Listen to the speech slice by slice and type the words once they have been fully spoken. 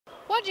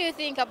What do you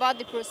think about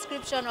the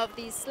proscription of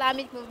the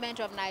Islamic movement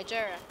of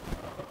Nigeria?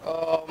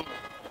 Um,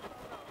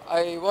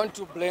 I want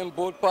to blame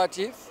both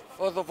parties.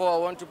 First of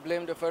all, I want to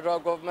blame the federal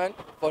government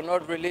for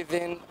not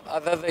releasing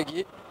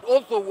El-Zakzaky.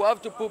 Also, we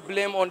have to put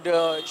blame on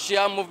the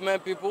Shia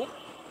movement people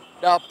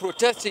that are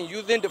protesting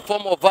using the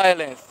form of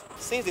violence.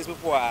 Since these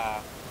people are,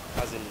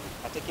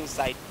 are taking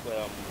side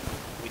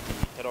with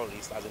the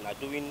terrorists, are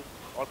doing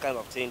all kinds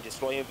of things,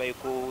 destroying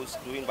vehicles,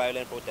 doing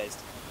violent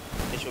protests,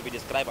 they should be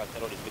described as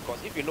terrorists.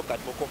 Because if you look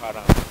at Boko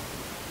Haram,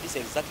 this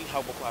is exactly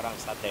how Boko Haram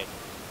started.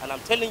 And I'm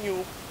telling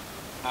you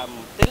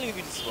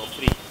this for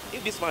free.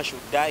 If this man should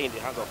die in the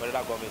hands of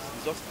federal government,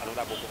 it's just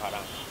another Boko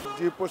Haram.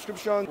 The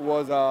proscription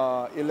was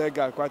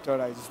illegal, quite all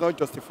right. It's not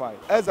justified.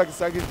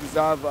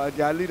 El-Zakzaky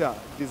their leader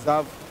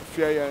deserve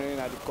fair hearing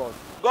at the court.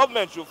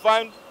 Government should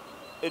find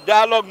a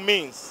dialogue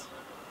means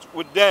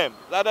with them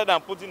rather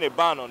than putting a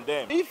ban on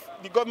them. If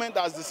the government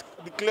has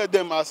declared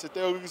them as a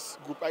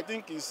terrorist group, I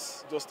think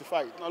it's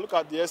justified. Now look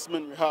at the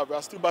S-men we have. We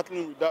are still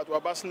battling with that. We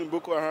are battling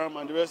Boko Haram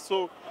and the rest.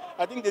 So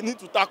I think they need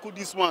to tackle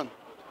this one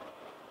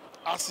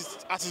as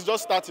it's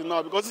just starting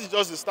now, because this is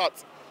just the start.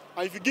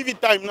 And if you give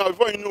it time now,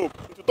 before you know,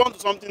 it will turn to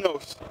something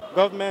else.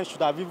 Government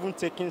should have even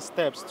taken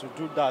steps to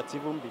do that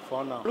even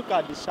before now. Look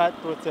at the child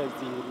protest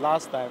the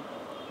last time.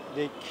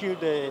 They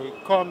killed a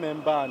core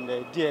member and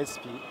the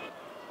DSP.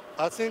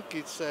 I think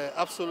it's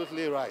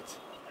absolutely right.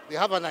 They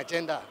have an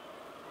agenda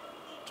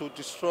to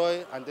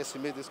destroy and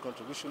decimate this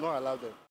country. We should not allow them.